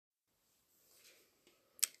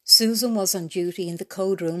Susan was on duty in the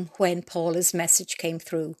code room when Paula's message came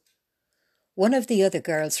through. One of the other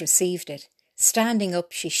girls received it. Standing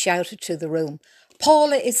up, she shouted to the room,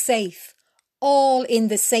 "Paula is safe! All in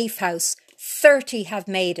the safe house. 30 have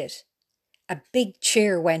made it." A big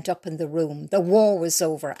cheer went up in the room. The war was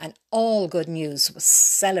over and all good news was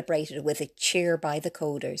celebrated with a cheer by the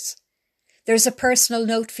coders. "There's a personal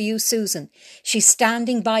note for you, Susan. She's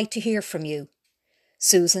standing by to hear from you."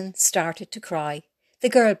 Susan started to cry. The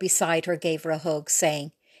girl beside her gave her a hug,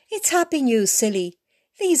 saying, "It's happy news, silly."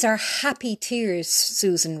 "These are happy tears,"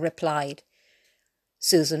 Susan replied.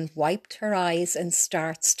 Susan wiped her eyes and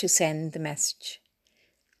starts to send the message.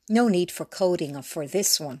 No need for coding for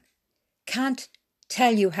this one. Can't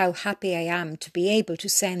tell you how happy I am to be able to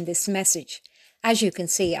send this message. As you can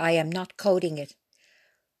see, I am not coding it.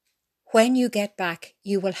 When you get back,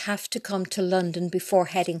 you will have to come to London before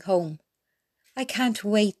heading home. I can't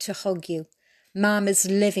wait to hug you. Mom is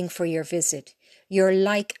living for your visit. You're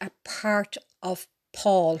like a part of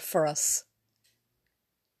Paul for us.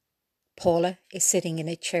 Paula is sitting in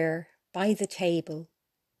a chair by the table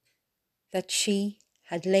that she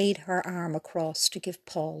had laid her arm across to give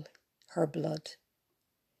Paul her blood.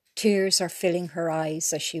 Tears are filling her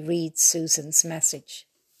eyes as she reads Susan's message.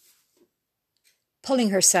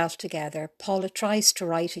 Pulling herself together, Paula tries to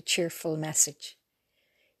write a cheerful message.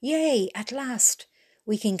 "Yay, at last,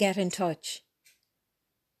 we can get in touch.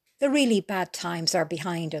 The really bad times are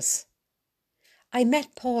behind us. I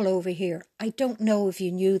met Paul over here. I don't know if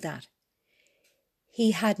you knew that.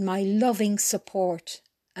 He had my loving support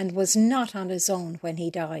and was not on his own when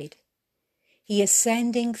he died. He is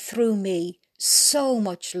sending through me so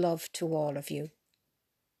much love to all of you.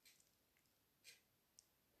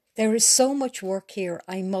 There is so much work here,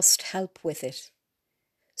 I must help with it.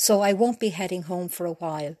 So I won't be heading home for a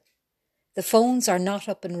while. The phones are not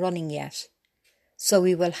up and running yet, so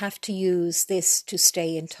we will have to use this to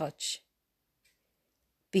stay in touch.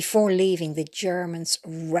 Before leaving, the Germans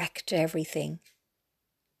wrecked everything.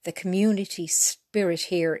 The community spirit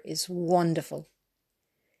here is wonderful.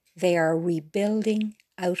 They are rebuilding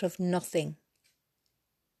out of nothing.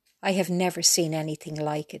 I have never seen anything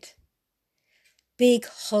like it. Big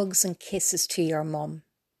hugs and kisses to your mum.